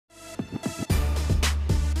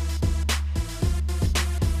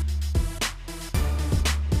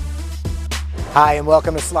Hi, and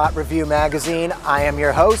welcome to Slot Review Magazine. I am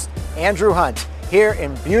your host, Andrew Hunt, here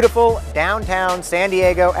in beautiful downtown San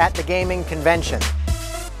Diego at the gaming convention.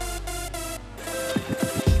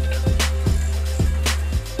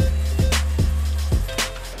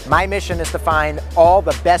 My mission is to find all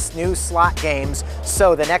the best new slot games,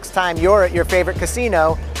 so the next time you're at your favorite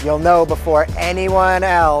casino, you'll know before anyone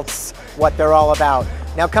else what they're all about.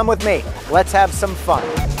 Now come with me, let's have some fun.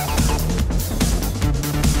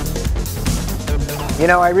 You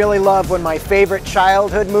know, I really love when my favorite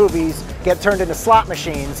childhood movies get turned into slot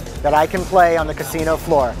machines that I can play on the casino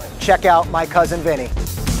floor. Check out My Cousin Vinny.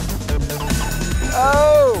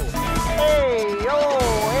 Oh, hey, oh,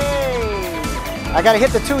 hey. I gotta hit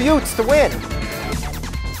the 2 Utes to win.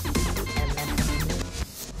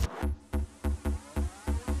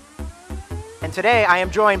 And today I am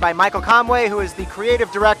joined by Michael Conway, who is the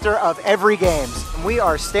creative director of Everi Games. We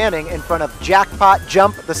are standing in front of Jackpot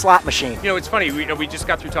Jump, the slot machine. You know, it's funny, we just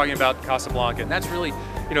got through talking about Casablanca, and that's really,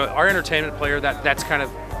 you know, our entertainment player, that's kind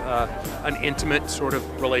of an intimate sort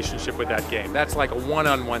of relationship with that game. That's like a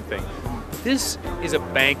one-on-one thing. This is a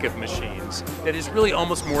bank of machines that is really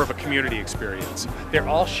almost more of a community experience. They're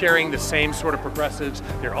all sharing the same sort of progressives,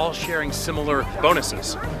 they're all sharing similar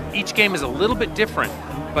bonuses. Each game is a little bit different,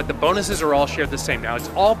 but the bonuses are all shared the same. Now, it's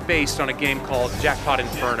all based on a game called Jackpot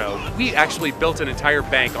Inferno. We actually built an entire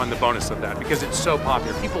bank on the bonus of that because it's so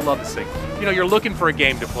popular. People love this thing. You know, you're looking for a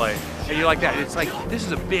game to play, and you're like that. It's like, this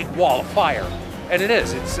is a big wall of fire. And it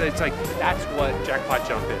is. It's like, that's what Jackpot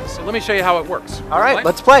Jump is. So let me show you how it works. All right,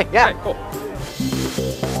 let's play. Yeah. Okay, cool.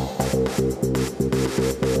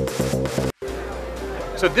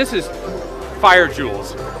 So this is Fire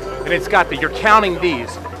Jewels, and it's got you're counting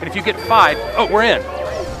these, and if you get 5, oh, we're in.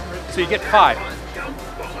 So you get 5.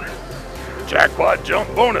 Jackpot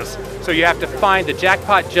Jump bonus. So you have to find the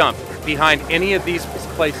Jackpot Jump behind any of these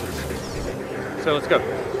places. So let's go.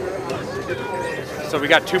 So we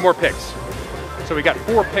got 2 more picks. So we got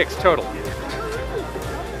 4 picks total.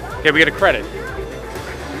 Okay, we get a credit.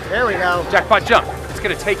 There we go. Jackpot Jump. It's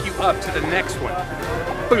going to take you up to the next one.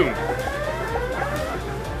 Boom.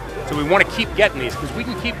 So we want to keep getting these because we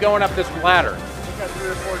can keep going up this ladder.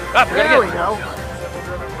 Up, there we go.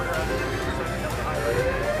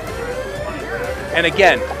 And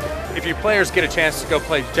again, if your players get a chance to go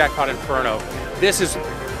play Jackpot Inferno,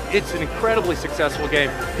 it's an incredibly successful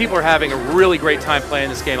game. People are having a really great time playing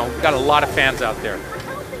this game. We've got a lot of fans out there.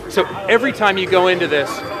 So every time you go into this,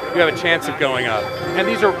 you have a chance of going up. And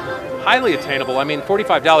these are highly attainable. I mean,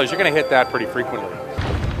 $45, you're going to hit that pretty frequently.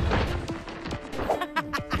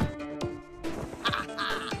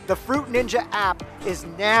 The Fruit Ninja app is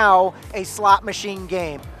now a slot machine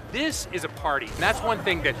game. This is a party. And that's one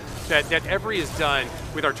thing that Everi has done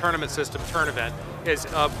with our tournament system, Tournament, is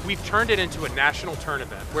we've turned it into a national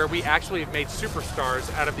tournament where we actually have made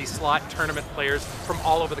superstars out of these slot tournament players from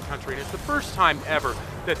all over the country. And it's the first time ever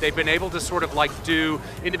that they've been able to sort of like do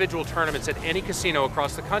individual tournaments at any casino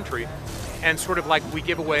across the country. And sort of like we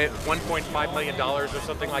give away $1.5 million or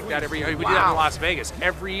something like that every year. We do that in Las Vegas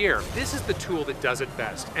every year. This is the tool that does it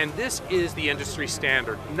best. And this is the industry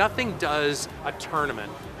standard. Nothing does a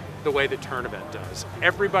tournament the way that Tournament does.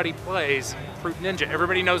 Everybody plays Fruit Ninja.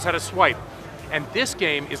 Everybody knows how to swipe. And this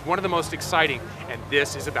game is one of the most exciting, and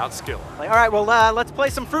this is about skill. All right, well, let's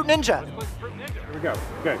play some Fruit Ninja. Let's play Fruit Ninja. Here we go.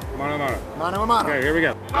 Okay, mano a mano. Mano a mano. Okay, here we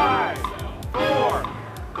go. 5, 4,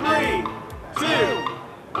 3,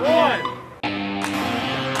 2, 1.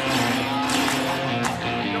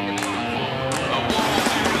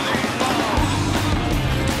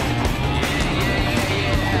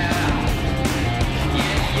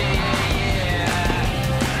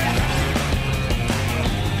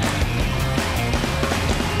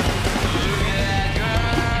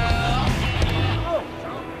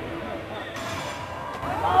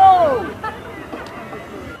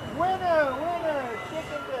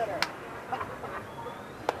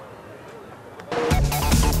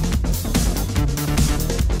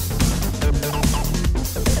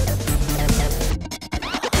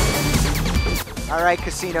 All right,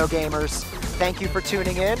 casino gamers, thank you for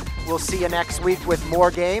tuning in. We'll see you next week with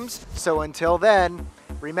more games. So until then,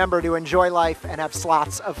 remember to enjoy life and have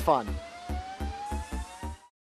slots of fun.